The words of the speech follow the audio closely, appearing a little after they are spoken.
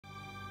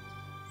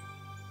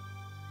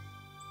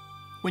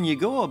When you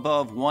go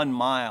above 1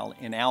 mile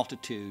in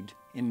altitude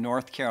in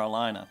North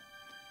Carolina,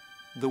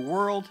 the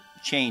world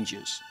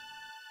changes.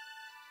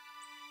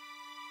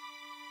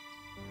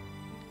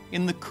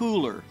 In the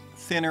cooler,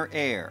 thinner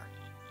air,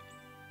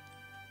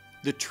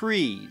 the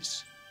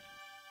trees,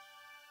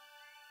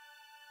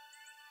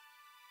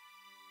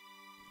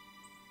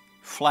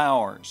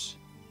 flowers,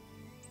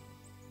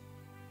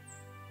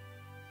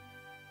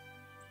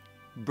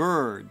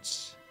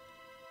 birds,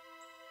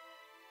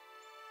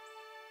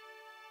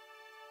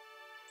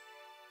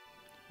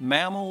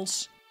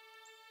 mammals,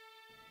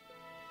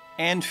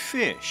 and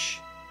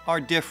fish are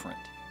different.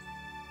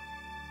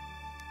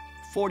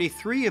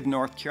 43 of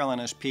North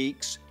Carolina's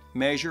peaks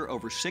measure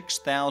over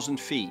 6,000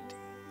 feet,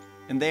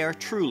 and they are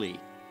truly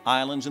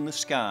islands in the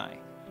sky.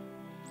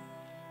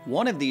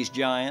 One of these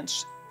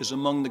giants is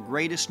among the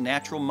greatest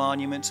natural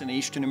monuments in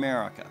Eastern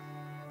America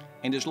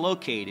and is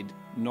located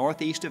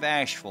northeast of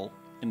Asheville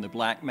in the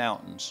Black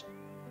Mountains.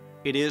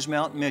 It is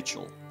Mount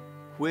Mitchell,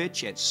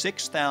 which at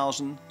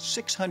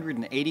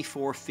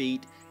 6,684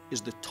 feet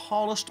is the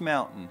tallest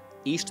mountain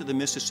east of the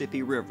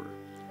Mississippi River.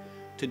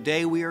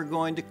 Today we are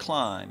going to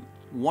climb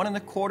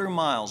 1¼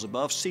 miles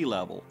above sea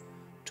level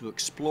to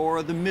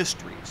explore the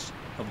mysteries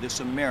of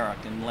this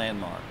American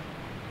landmark.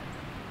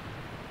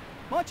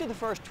 Much of the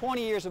first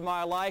 20 years of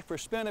my life were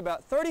spent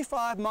about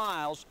 35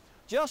 miles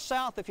just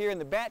south of here in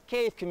the Bat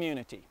Cave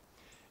community.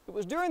 It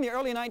was during the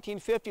early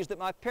 1950s that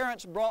my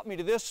parents brought me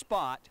to this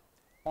spot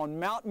on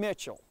Mount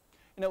Mitchell.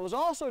 And it was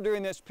also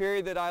during this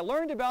period that I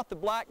learned about the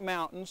Black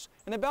Mountains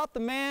and about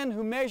the man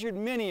who measured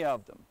many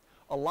of them,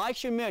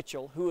 Elisha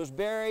Mitchell, who was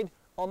buried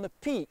on the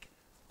peak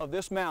of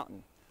this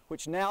mountain,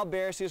 which now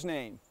bears his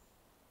name.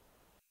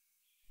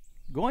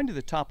 Going to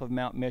the top of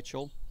Mount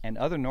Mitchell and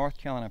other North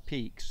Carolina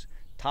peaks,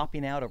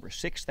 topping out over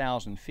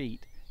 6,000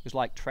 feet, is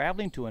like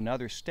traveling to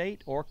another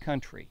state or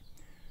country.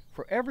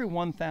 For every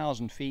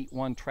 1,000 feet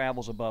one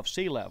travels above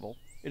sea level,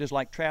 it is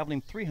like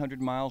traveling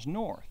 300 miles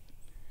north.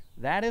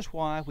 That is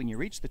why when you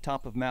reach the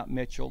top of Mount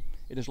Mitchell,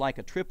 it is like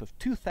a trip of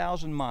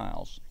 2,000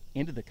 miles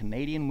into the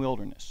Canadian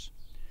wilderness.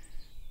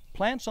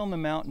 Plants on the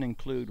mountain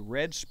include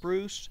red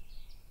spruce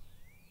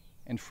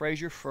and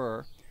Fraser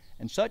fir,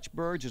 and such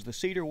birds as the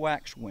cedar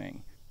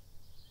waxwing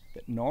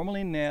that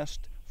normally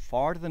nest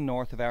far to the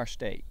north of our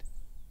state.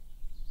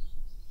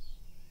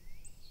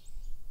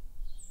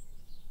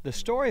 The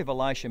story of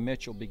Elisha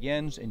Mitchell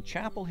begins in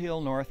Chapel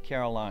Hill, North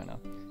Carolina,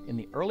 in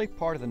the early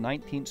part of the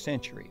 19th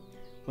century,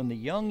 when the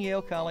young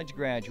Yale College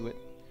graduate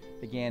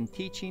began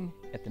teaching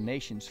at the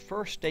nation's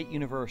first state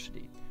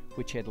university,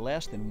 which had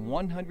less than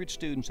 100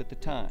 students at the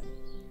time.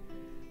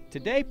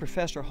 Today,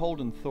 Professor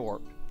Holden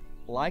Thorpe,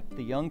 like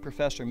the young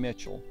Professor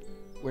Mitchell,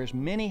 wears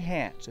many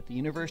hats at the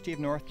University of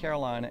North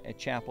Carolina at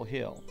Chapel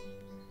Hill.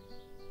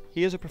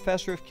 He is a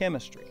professor of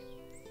chemistry,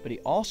 but he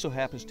also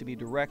happens to be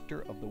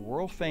director of the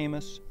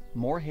world-famous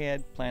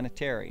Moorhead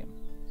Planetarium.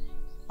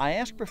 I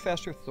asked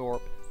Professor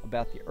Thorpe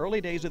about the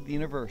early days of the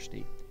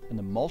university and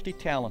the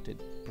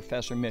multi-talented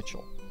Professor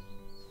Mitchell.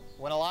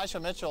 When Elisha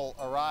Mitchell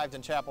arrived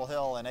in Chapel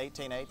Hill in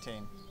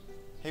 1818,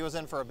 he was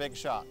in for a big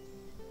shock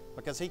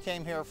because he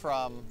came here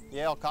from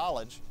Yale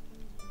College,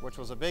 which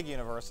was a big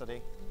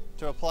university,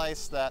 to a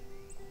place that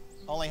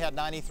only had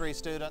 93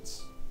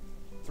 students,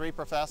 3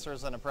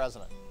 professors, and a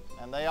president.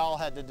 And they all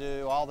had to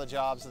do all the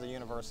jobs of the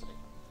university.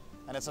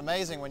 And it's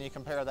amazing when you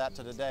compare that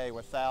to today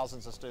with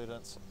thousands of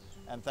students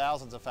and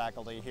thousands of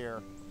faculty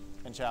here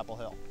in Chapel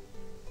Hill.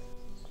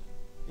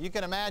 You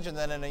can imagine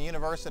that in a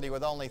university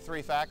with only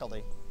 3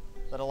 faculty,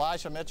 that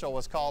Elisha Mitchell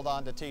was called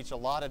on to teach a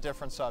lot of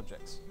different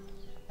subjects.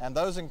 And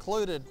those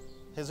included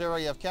his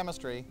area of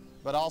chemistry,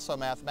 but also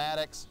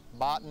mathematics,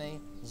 botany,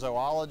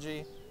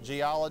 zoology,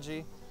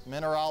 geology,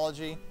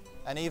 mineralogy,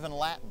 and even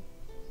Latin.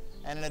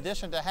 And in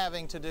addition to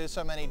having to do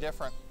so many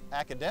different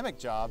academic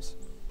jobs,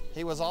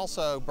 he was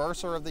also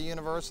bursar of the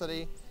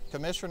university,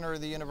 commissioner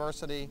of the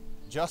university,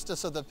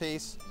 justice of the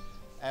peace,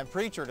 and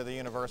preacher to the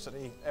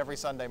university every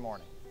Sunday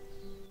morning.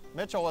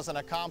 Mitchell was an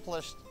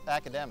accomplished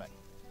academic,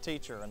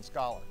 teacher, and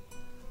scholar,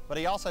 but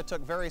he also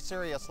took very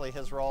seriously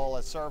his role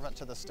as servant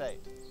to the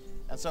state.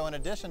 And so in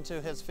addition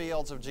to his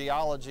fields of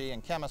geology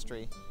and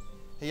chemistry,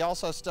 he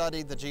also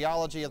studied the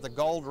geology of the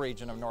gold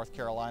region of North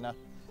Carolina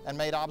and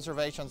made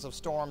observations of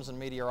storms and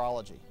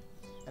meteorology.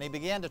 And he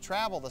began to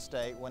travel the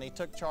state when he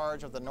took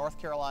charge of the North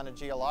Carolina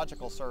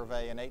Geological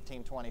Survey in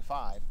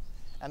 1825.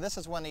 And this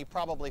is when he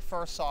probably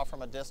first saw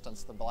from a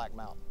distance the Black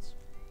Mountains.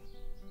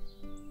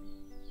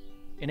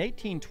 In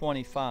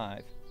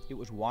 1825, it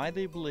was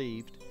widely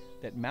believed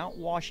that Mount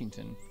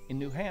Washington in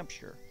New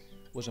Hampshire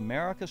was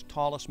America's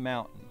tallest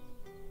mountain.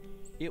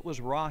 It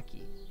was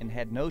rocky and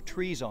had no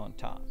trees on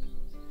top.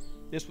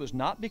 This was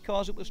not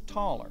because it was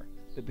taller,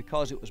 but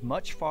because it was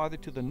much farther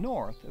to the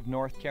north of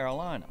North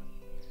Carolina.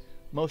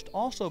 Most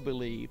also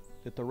believed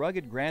that the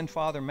rugged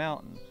Grandfather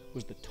Mountain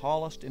was the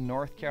tallest in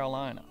North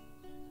Carolina.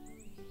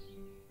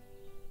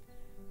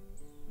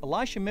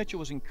 Elisha Mitchell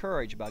was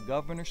encouraged by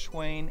Governor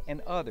Swain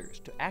and others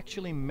to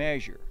actually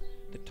measure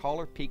the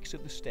taller peaks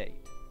of the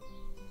state.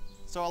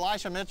 So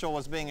Elisha Mitchell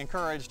was being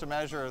encouraged to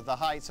measure the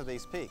heights of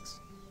these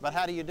peaks. But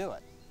how do you do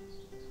it?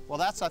 Well,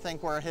 that's, I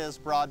think, where his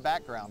broad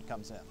background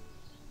comes in.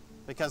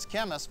 Because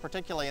chemists,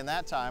 particularly in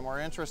that time,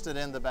 were interested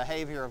in the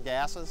behavior of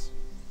gases,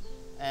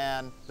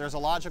 and there's a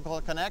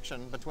logical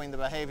connection between the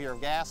behavior of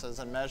gases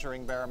and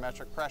measuring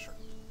barometric pressure.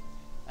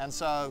 And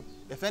so,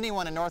 if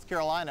anyone in North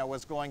Carolina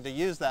was going to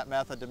use that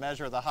method to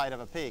measure the height of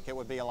a peak, it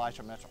would be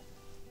Elisha Mitchell.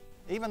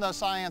 Even though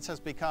science has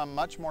become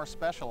much more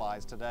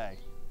specialized today,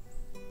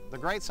 the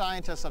great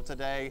scientists of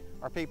today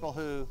are people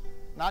who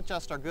not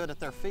just are good at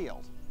their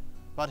field,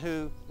 but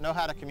who know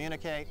how to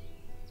communicate,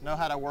 know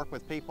how to work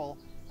with people,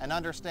 and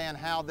understand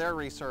how their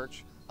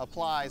research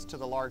applies to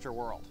the larger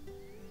world.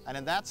 And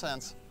in that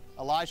sense,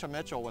 Elisha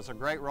Mitchell was a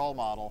great role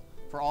model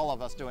for all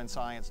of us doing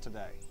science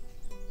today.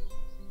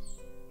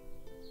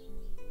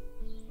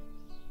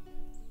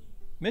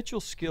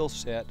 Mitchell's skill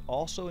set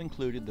also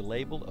included the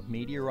label of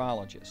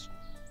meteorologist.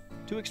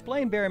 To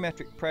explain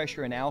barometric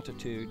pressure and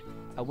altitude,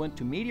 I went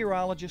to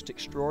meteorologist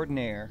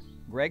extraordinaire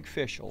Greg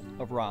Fischel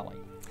of Raleigh.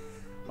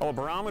 Well, a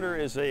barometer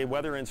is a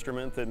weather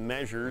instrument that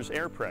measures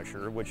air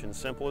pressure, which in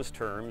simplest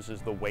terms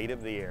is the weight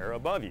of the air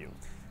above you.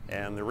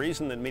 And the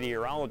reason that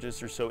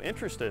meteorologists are so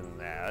interested in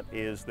that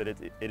is that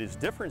it is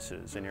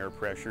differences in air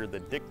pressure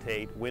that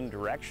dictate wind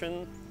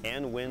direction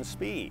and wind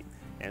speed.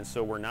 And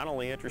so we're not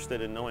only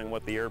interested in knowing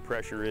what the air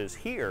pressure is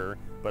here,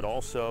 but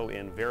also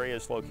in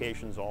various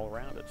locations all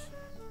around us.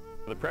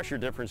 The pressure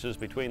differences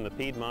between the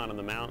Piedmont and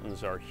the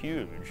mountains are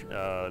huge.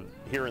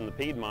 Here in the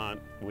Piedmont,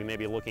 we may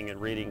be looking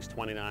at readings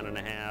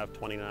 29.5,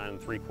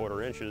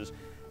 29.75 inches,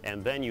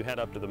 and then you head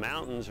up to the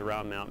mountains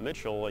around Mount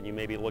Mitchell and you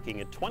may be looking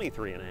at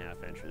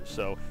 23.5 inches.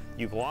 So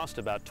you've lost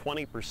about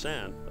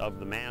 20% of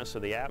the mass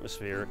of the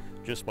atmosphere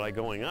just by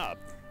going up.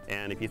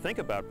 And if you think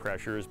about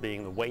pressure as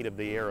being the weight of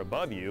the air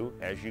above you,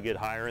 as you get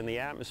higher in the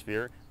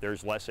atmosphere,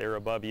 there's less air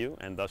above you,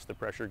 and thus the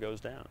pressure goes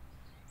down.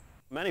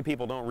 Many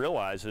people don't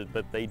realize it,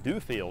 but they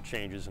do feel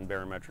changes in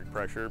barometric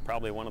pressure.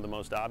 Probably one of the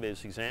most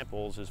obvious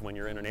examples is when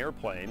you're in an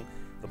airplane.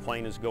 The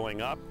plane is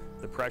going up,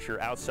 the pressure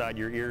outside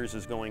your ears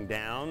is going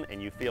down,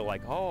 and you feel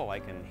like, oh,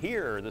 I can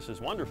hear, this is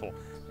wonderful.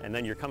 And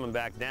then you're coming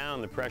back down,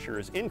 the pressure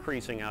is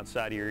increasing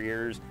outside of your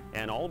ears,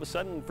 and all of a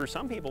sudden, for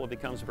some people, it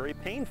becomes very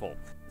painful.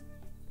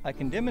 I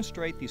can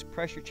demonstrate these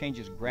pressure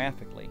changes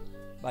graphically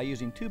by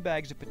using 2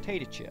 bags of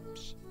potato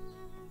chips.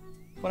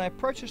 When I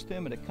purchased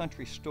them at a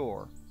country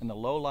store in the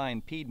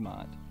low-lying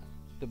Piedmont,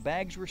 the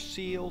bags were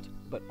sealed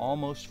but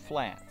almost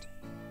flat.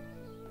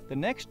 The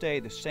next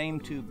day, the same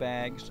 2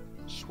 bags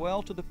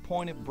swelled to the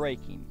point of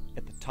breaking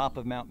at the top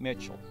of Mount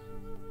Mitchell.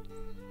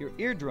 Your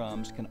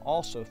eardrums can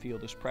also feel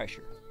this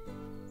pressure.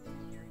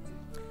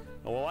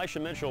 Well, Elisha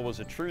Mitchell was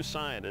a true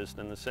scientist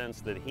in the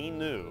sense that he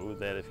knew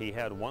that if he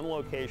had one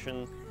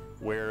location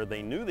where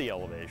they knew the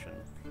elevation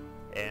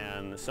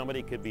and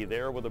somebody could be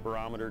there with a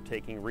barometer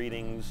taking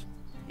readings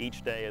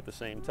each day at the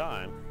same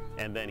time,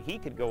 and then he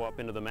could go up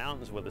into the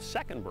mountains with a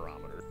second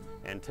barometer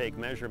and take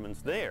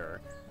measurements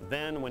there,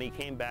 then when he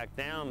came back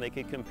down they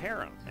could compare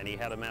them, and he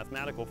had a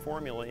mathematical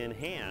formula in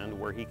hand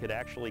where he could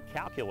actually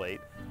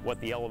calculate what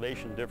the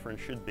elevation difference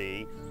should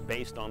be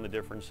based on the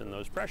difference in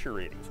those pressure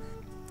readings.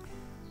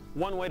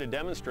 One way to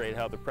demonstrate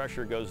how the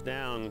pressure goes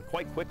down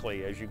quite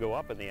quickly as you go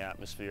up in the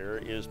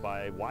atmosphere is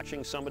by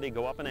watching somebody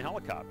go up in a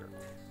helicopter.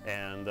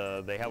 And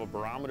they have a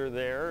barometer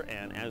there,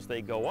 and as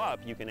they go up,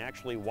 you can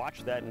actually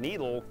watch that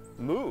needle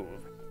move.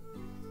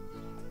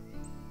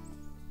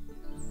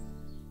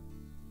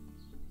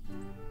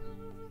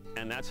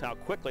 And that's how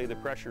quickly the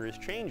pressure is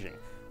changing.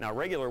 Now,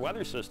 regular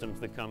weather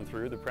systems that come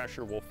through, the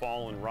pressure will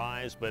fall and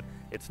rise, but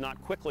it's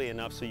not quickly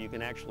enough so you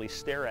can actually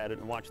stare at it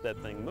and watch that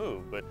thing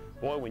move. But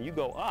boy, when you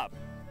go up,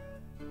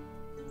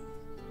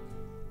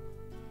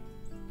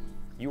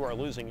 you are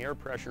losing air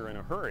pressure in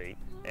a hurry,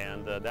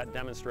 and that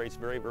demonstrates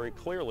very, very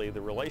clearly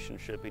the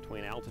relationship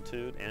between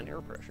altitude and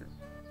air pressure.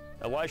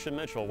 Elisha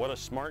Mitchell, what a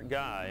smart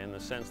guy in the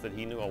sense that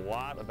he knew a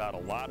lot about a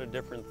lot of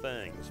different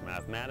things,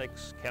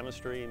 mathematics,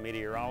 chemistry,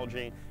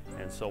 meteorology,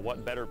 and so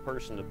what better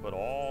person to put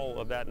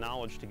all of that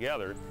knowledge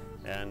together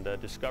and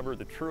discover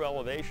the true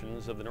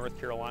elevations of the North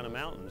Carolina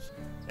mountains.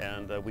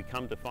 And we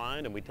come to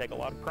find, and we take a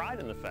lot of pride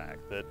in the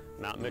fact that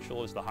Mount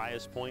Mitchell is the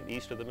highest point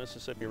east of the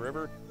Mississippi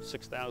River,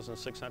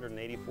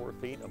 6,684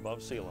 feet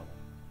above sea level.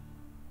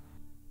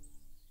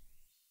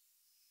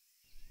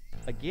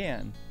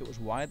 Again, it was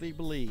widely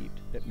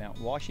believed that Mount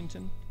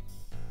Washington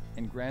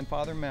and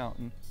Grandfather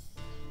Mountain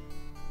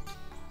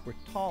were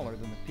taller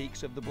than the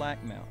peaks of the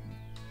Black Mountain.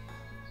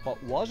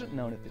 What wasn't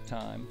known at the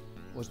time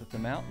was that the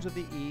mountains of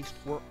the east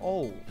were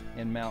old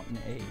in mountain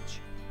age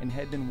and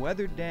had been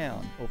weathered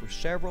down over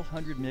several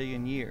 100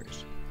 million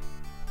years.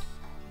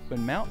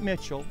 When Mount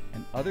Mitchell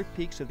and other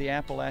peaks of the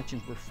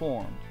Appalachians were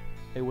formed,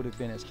 they would have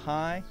been as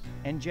high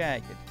and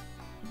jagged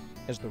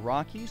as the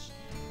Rockies,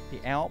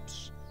 the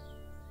Alps,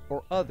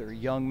 or other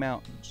young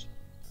mountains.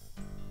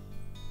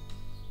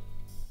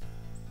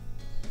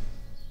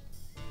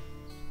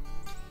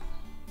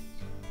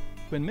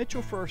 When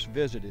Mitchell first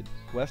visited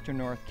western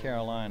North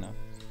Carolina,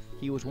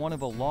 he was one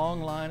of a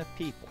long line of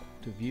people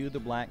to view the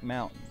Black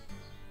Mountain.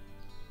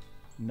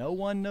 No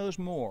one knows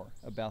more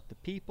about the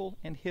people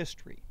and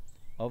history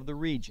of the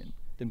region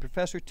than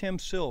Professor Tim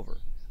Silver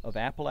of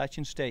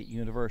Appalachian State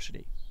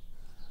University.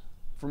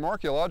 From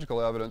archaeological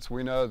evidence,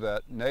 we know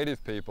that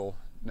native people,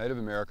 Native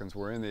Americans,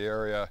 were in the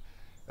area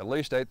at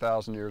least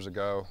 8,000 years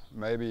ago,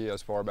 maybe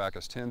as far back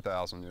as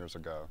 10,000 years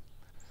ago.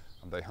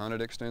 They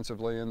hunted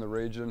extensively in the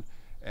region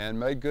and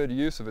made good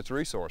use of its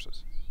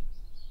resources.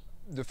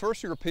 The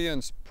first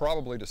Europeans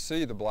probably to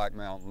see the Black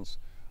Mountains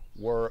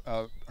were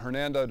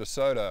Hernando de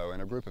Soto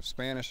and a group of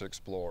Spanish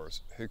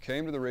explorers who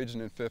came to the region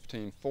in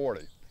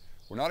 1540.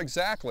 We're not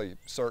exactly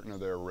certain of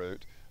their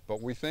route,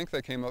 but we think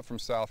they came up from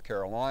South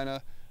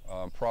Carolina,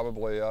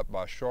 probably up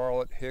by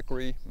Charlotte,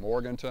 Hickory,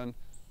 Morganton,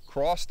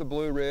 crossed the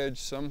Blue Ridge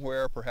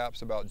somewhere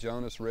perhaps about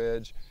Jonas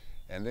Ridge,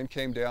 and then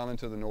came down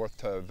into the North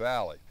Toe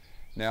Valley.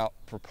 Now,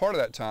 for part of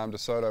that time, De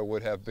Soto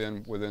would have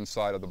been within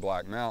sight of the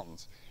Black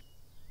Mountains.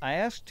 I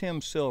asked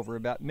Tim Silver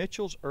about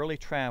Mitchell's early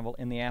travel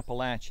in the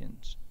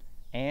Appalachians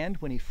and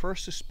when he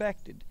first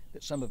suspected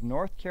that some of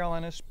North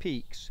Carolina's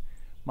peaks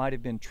might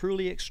have been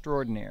truly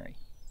extraordinary.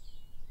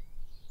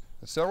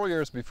 Several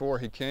years before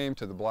he came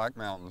to the Black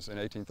Mountains in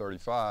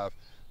 1835,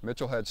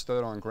 Mitchell had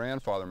stood on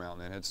Grandfather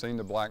Mountain and had seen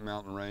the Black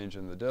Mountain Range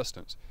in the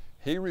distance.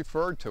 He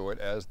referred to it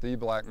as the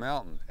Black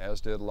Mountain, as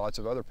did lots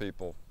of other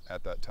people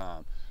at that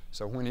time.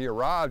 So when he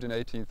arrived in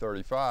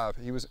 1835,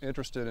 he was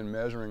interested in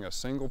measuring a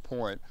single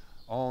point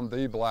on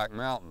the Black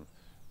Mountain,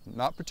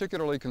 not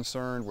particularly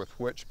concerned with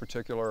which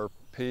particular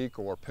peak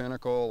or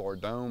pinnacle or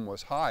dome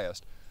was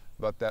highest,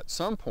 but that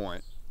some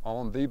point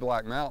on the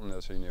Black Mountain,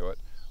 as he knew it,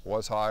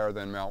 was higher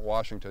than Mount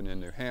Washington in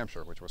New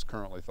Hampshire, which was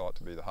currently thought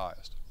to be the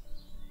highest.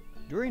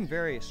 During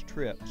various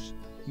trips,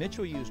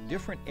 Mitchell used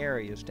different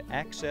areas to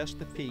access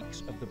the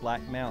peaks of the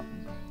Black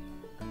Mountain.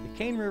 The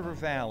Cane River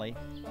Valley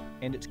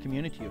and its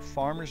community of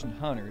farmers and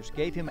hunters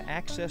gave him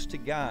access to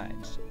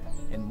guides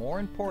and, more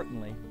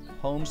importantly,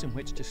 homes in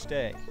which to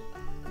stay.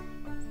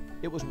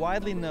 It was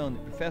widely known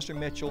that Professor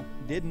Mitchell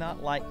did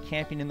not like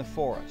camping in the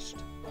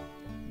forest.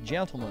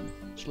 Gentlemen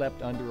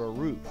slept under a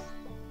roof.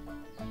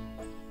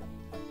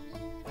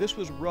 This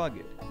was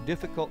rugged,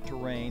 difficult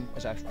terrain,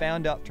 as I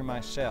found out for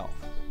myself.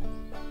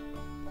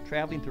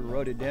 Traveling through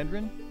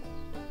rhododendron,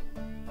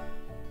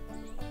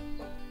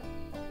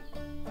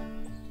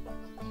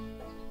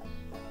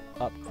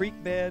 up creek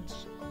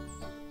beds,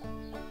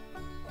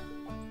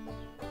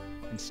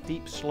 and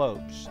steep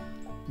slopes,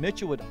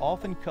 Mitchell would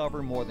often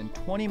cover more than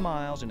 20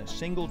 miles in a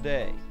single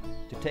day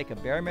to take a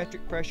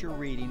barometric pressure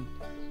reading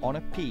on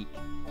a peak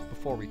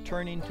before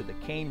returning to the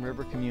Cane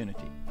River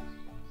community.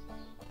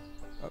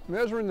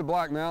 Measuring the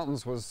Black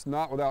Mountains was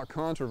not without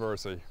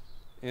controversy.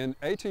 In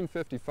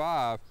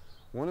 1855,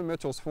 one of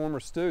Mitchell's former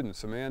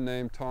students, a man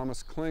named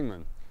Thomas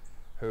Clingman,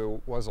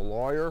 who was a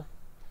lawyer,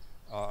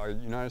 a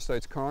United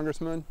States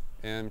congressman,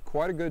 and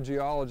quite a good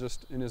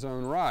geologist in his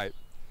own right,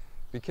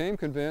 became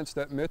convinced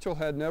that Mitchell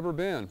had never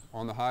been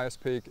on the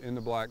highest peak in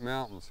the Black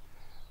Mountains.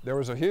 There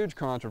was a huge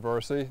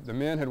controversy. The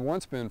men had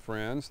once been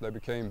friends. They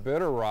became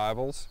bitter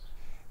rivals,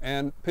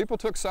 and people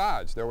took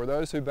sides. There were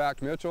those who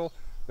backed Mitchell.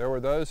 There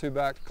were those who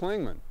backed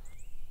Clingman.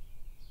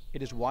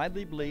 It is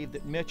widely believed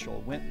that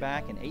Mitchell went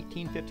back in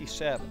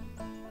 1857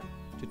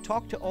 to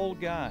talk to old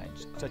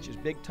guides such as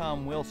Big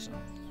Tom Wilson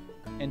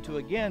and to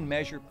again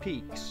measure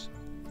peaks,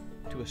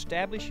 to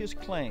establish his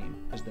claim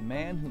as the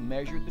man who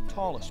measured the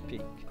tallest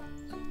peak.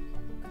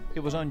 It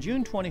was on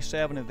June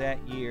 27 of that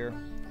year,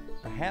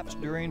 perhaps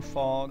during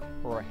fog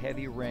or a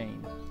heavy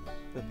rain,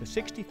 that the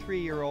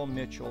 63-year-old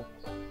Mitchell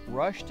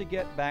rushed to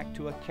get back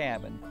to a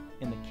cabin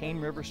in the Cane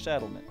River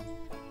settlement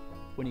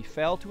when he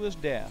fell to his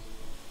death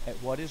at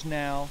what is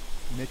now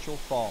Mitchell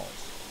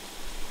Falls.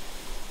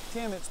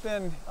 Tim, it's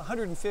been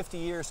 150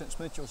 years since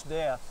Mitchell's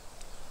death,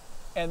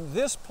 and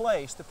this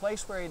place, the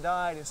place where he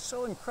died, is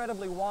so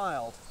incredibly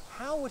wild.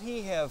 How would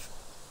he have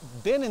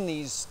been in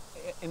these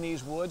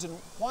woods, and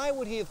why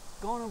would he have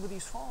gone over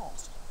these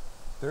falls?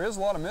 There is a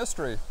lot of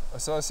mystery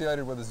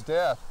associated with his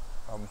death.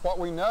 What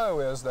we know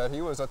is that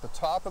he was at the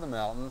top of the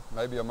mountain,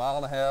 maybe a mile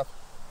and a half,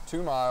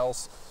 2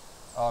 miles.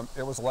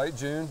 It was late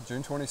June,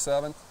 June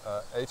 27th,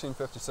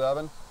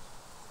 1857,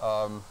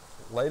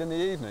 late in the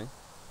evening,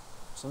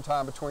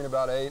 sometime between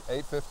about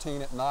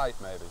 8:15 at night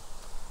maybe.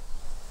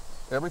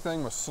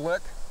 Everything was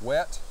slick,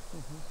 wet,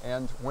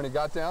 and when he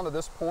got down to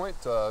this point,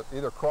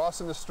 either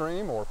crossing the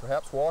stream or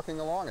perhaps walking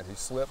along it, he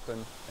slipped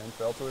and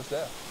fell to his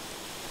death.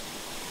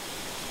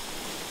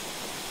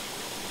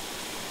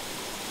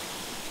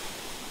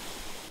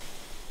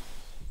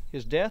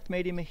 His death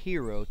made him a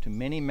hero to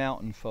many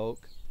mountain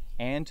folk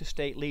and to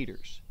state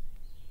leaders.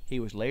 He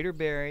was later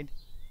buried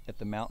at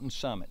the mountain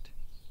summit.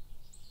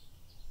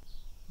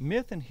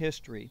 Myth and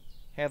history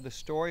have the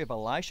story of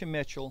Elisha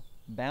Mitchell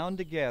bound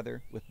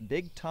together with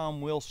Big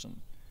Tom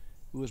Wilson,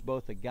 who was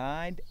both a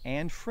guide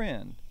and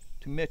friend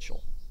to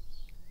Mitchell.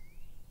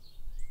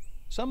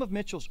 Some of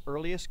Mitchell's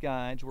earliest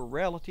guides were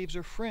relatives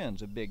or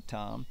friends of Big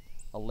Tom,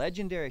 a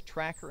legendary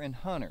tracker and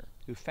hunter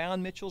who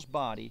found Mitchell's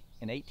body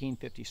in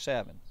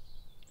 1857.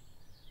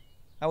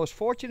 I was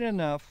fortunate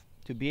enough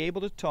to be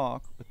able to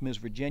talk with Ms.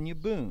 Virginia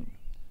Boone,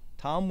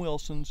 Tom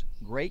Wilson's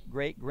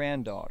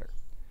great-great-granddaughter,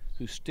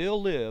 who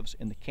still lives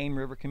in the Cane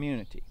River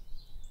community.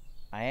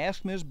 I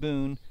asked Ms.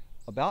 Boone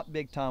about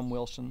Big Tom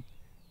Wilson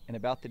and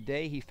about the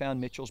day he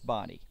found Mitchell's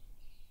body.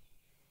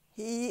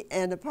 He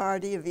and a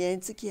party of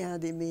Yancey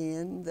County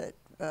men that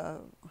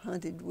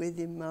hunted with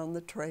him on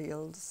the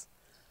trails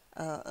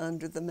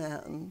under the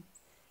mountain.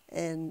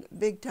 And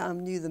Big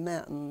Tom knew the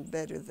mountain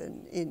better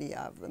than any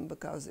of them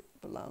because it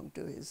belonged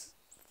to his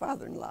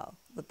father-in-law,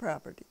 the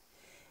property.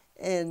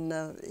 And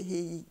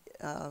he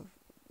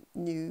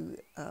knew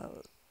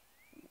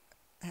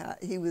how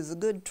he was a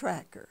good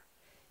tracker.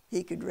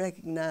 He could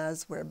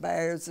recognize where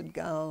bears had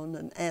gone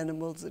and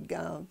animals had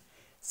gone.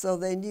 So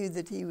they knew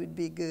that he would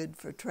be good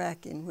for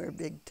tracking where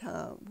Big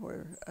Tom,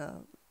 where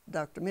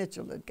Dr.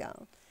 Mitchell had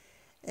gone.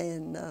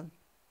 And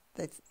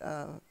they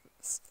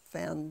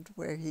found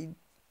where he'd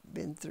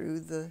been through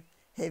the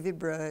heavy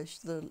brush,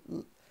 the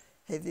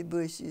heavy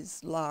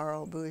bushes,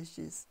 laurel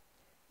bushes,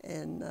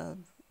 and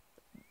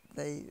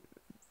they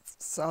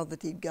saw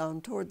that he'd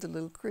gone toward the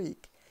little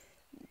creek.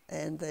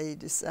 And they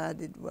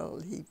decided, well,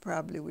 he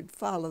probably would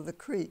follow the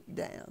creek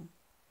down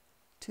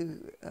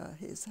to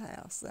his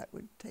house. That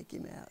would take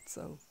him out.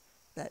 So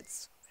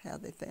that's how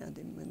they found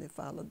him, when they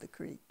followed the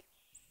creek.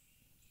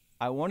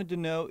 I wanted to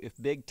know if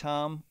Big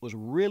Tom was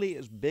really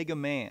as big a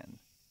man,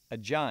 a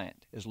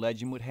giant, as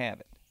legend would have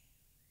it.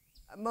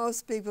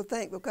 Most people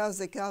think because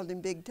they called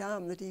him Big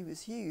Tom that he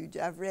was huge.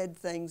 I've read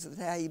things of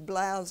how he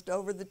bloused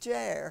over the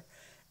chair,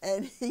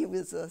 and he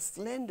was a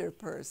slender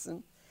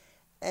person,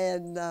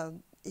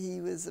 and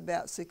he was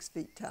about 6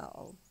 feet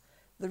tall.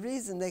 The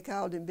reason they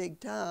called him Big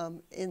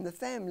Tom, in the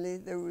family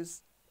there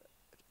was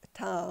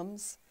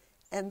Toms,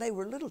 and they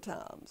were little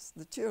Toms,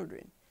 the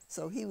children.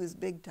 So he was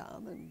Big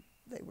Tom, and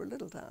they were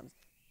little Toms.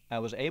 I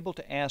was able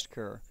to ask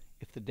her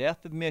if the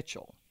death of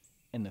Mitchell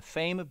and the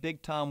fame of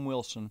Big Tom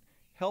Wilson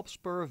helped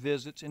spur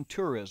visits and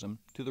tourism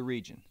to the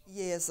region.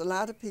 Yes, a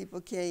lot of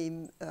people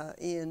came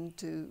in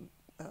to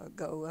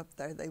go up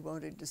there. They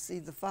wanted to see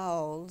the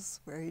falls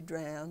where he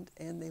drowned,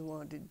 and they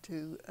wanted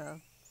to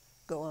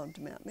go on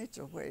to Mount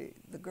Mitchell,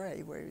 the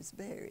grave where he's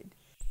buried.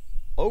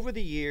 Over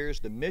the years,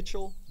 the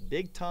Mitchell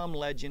Big Tom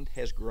legend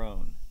has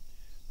grown.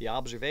 The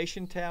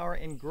observation tower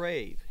and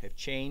grave have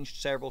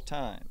changed several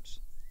times.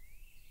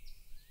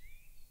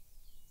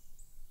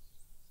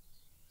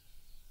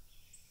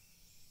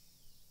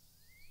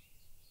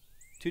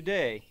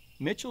 Today,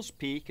 Mitchell's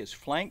Peak is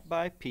flanked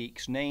by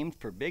peaks named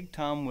for Big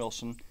Tom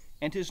Wilson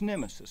and his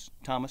nemesis,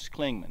 Thomas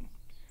Clingman.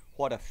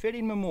 What a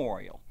fitting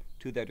memorial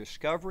to their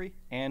discovery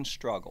and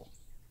struggle.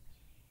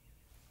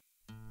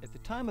 At the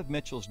time of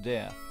Mitchell's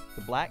death,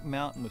 the Black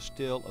Mountain was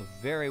still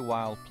a very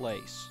wild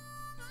place.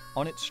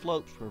 On its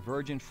slopes were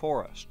virgin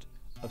forest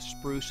of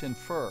spruce and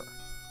fir.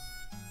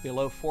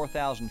 Below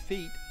 4,000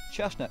 feet,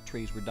 chestnut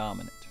trees were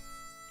dominant.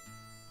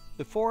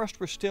 The forests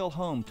were still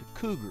home to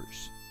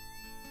cougars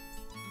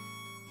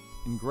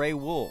and gray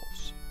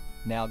wolves,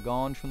 now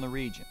gone from the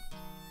region.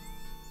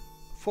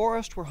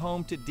 Forests were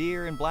home to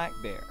deer and black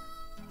bear.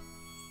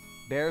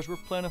 Bears were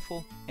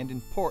plentiful and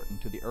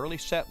important to the early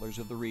settlers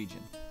of the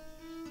region.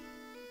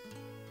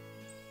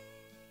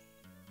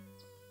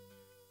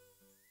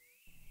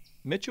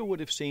 Mitchell would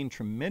have seen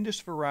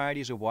tremendous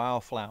varieties of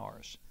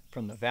wildflowers,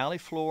 from the valley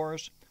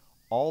floors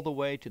all the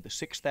way to the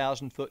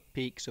 6,000-foot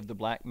peaks of the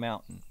Black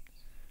Mountain.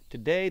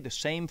 Today, the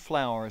same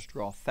flowers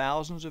draw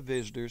thousands of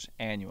visitors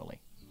annually.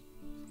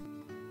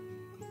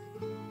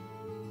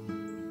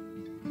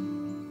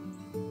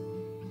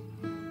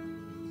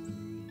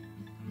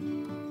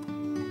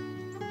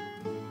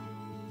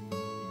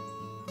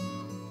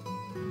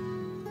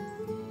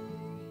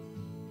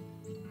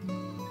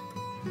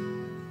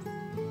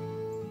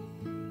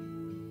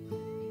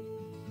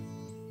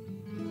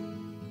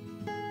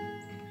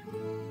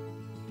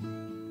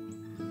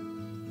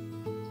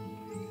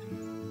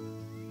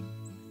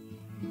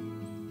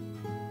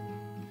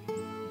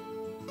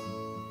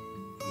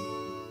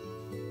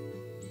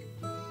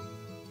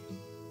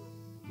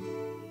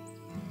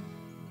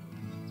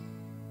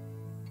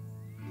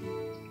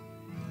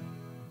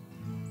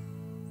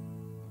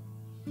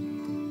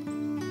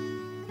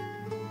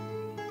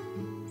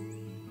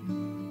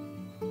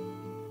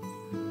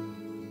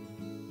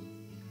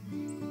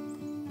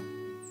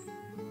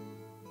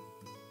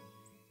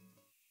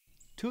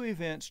 Two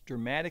events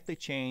dramatically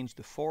changed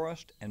the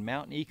forest and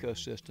mountain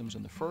ecosystems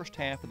in the first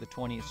half of the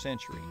 20th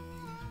century.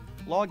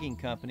 Logging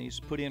companies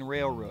put in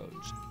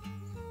railroads.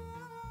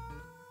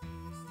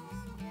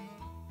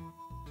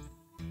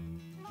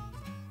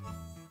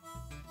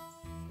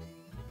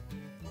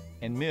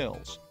 And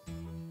mills.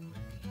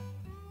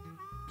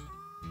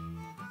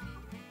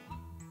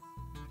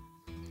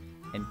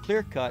 And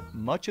clear-cut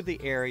much of the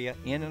area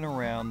in and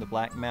around the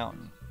Black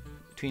Mountain.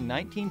 Between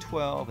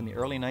 1912 and the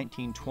early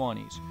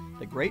 1920s,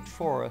 the great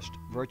forest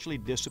virtually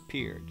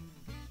disappeared.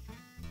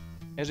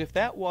 As if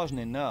that wasn't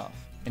enough,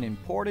 an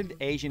imported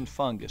Asian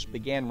fungus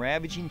began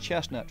ravaging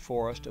chestnut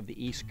forest of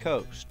the East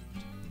Coast.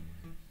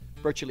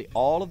 Virtually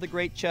all of the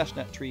great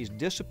chestnut trees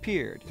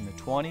disappeared in the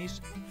 20s,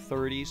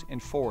 30s,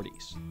 and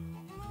 40s.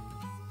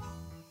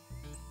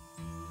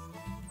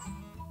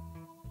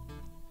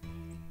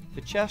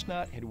 The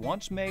chestnut had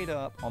once made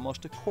up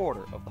almost a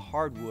quarter of the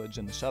hardwoods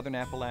in the southern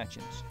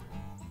Appalachians.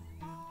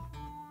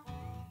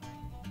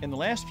 In the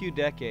last few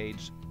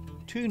decades,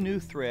 two new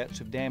threats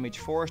have damaged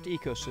forest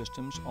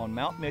ecosystems on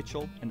Mount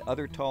Mitchell and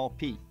other tall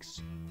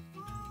peaks.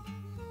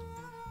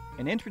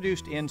 An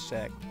introduced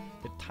insect,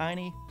 the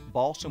tiny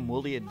balsam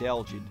woolly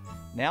adelgid,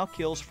 now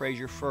kills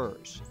Fraser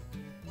firs.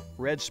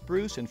 Red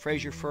spruce and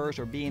Fraser firs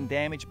are being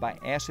damaged by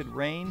acid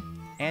rain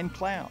and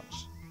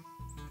clouds.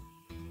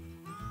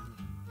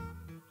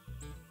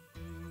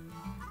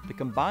 The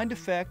combined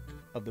effect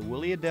of the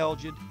woolly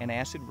adelgid and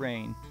acid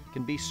rain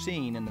can be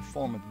seen in the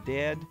form of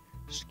dead,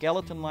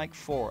 skeleton-like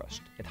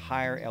forest at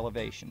higher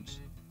elevations.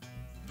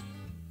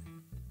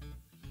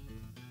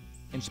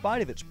 In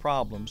spite of its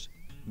problems,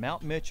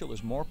 Mount Mitchell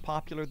is more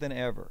popular than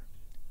ever.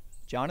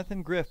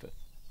 Jonathan Griffith,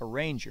 a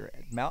ranger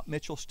at Mount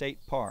Mitchell State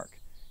Park,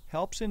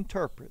 helps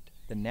interpret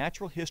the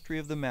natural history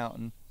of the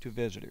mountain to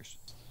visitors.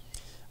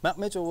 Mount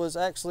Mitchell was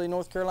actually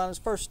North Carolina's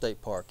first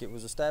state park. It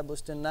was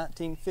established in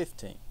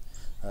 1915.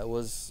 It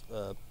was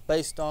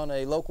based on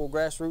a local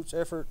grassroots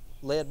effort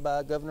led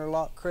by Governor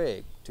Locke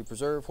Craig to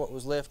preserve what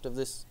was left of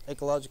this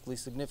ecologically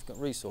significant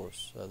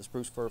resource, the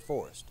spruce fir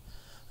forest.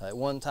 At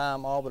one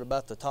time, all but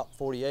about the top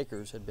 40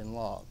 acres had been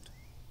logged.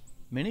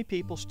 Many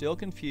people still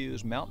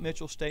confuse Mount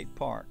Mitchell State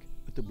Park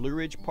with the Blue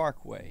Ridge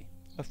Parkway,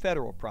 a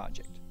federal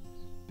project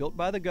built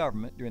by the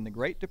government during the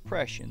Great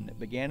Depression that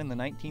began in the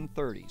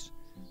 1930s.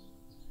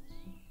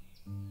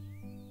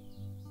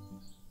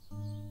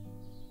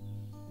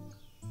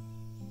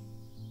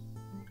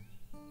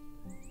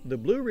 The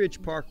Blue Ridge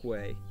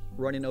Parkway,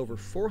 running over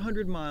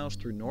 400 miles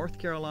through North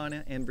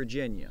Carolina and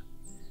Virginia,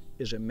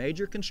 is a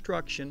major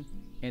construction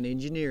and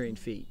engineering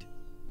feat.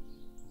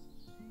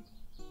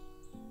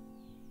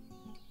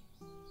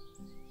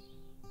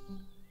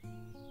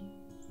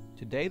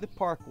 Today, the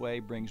parkway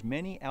brings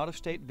many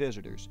out-of-state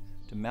visitors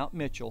to Mount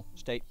Mitchell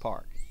State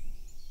Park.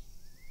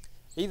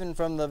 Even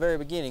from the very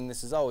beginning,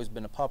 this has always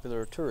been a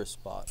popular tourist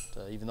spot,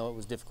 even though it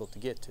was difficult to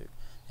get to.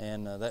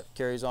 And that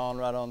carries on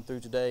right on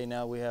through today.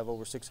 Now we have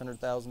over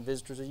 600,000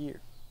 visitors a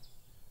year.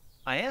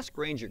 I asked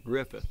Ranger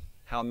Griffith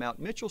how Mount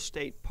Mitchell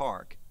State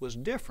Park was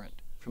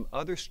different from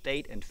other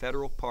state and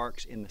federal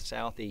parks in the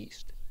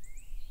southeast.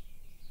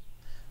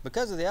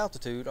 Because of the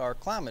altitude, our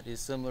climate is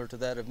similar to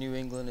that of New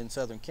England and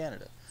southern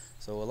Canada.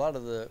 So a lot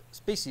of the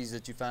species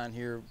that you find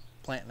here,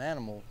 plant and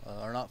animal,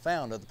 are not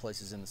found other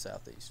places in the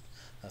southeast.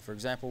 For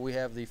example, we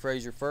have the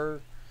Fraser fir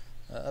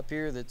up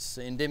here that's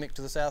endemic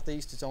to the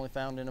southeast. It's only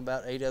found in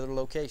about 8 other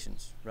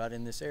locations right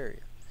in this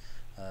area.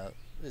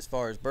 As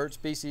far as bird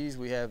species,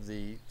 we have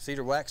the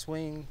cedar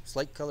waxwing,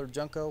 slate-colored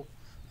junco.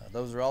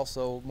 Those are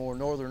also more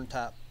northern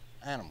type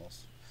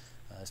animals.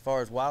 As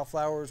far as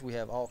wildflowers, we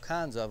have all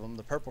kinds of them.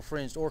 The purple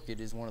fringed orchid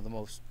is one of the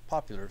most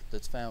popular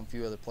that's found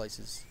few other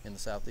places in the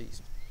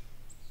southeast.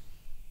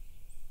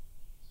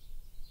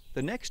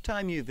 The next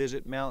time you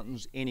visit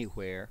mountains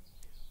anywhere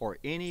or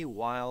any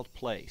wild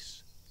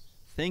place,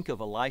 think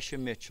of Elisha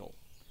Mitchell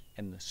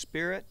and the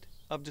spirit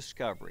of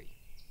discovery.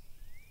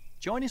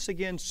 Join us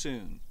again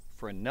soon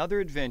for another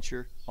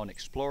adventure on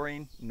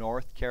exploring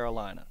North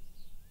Carolina.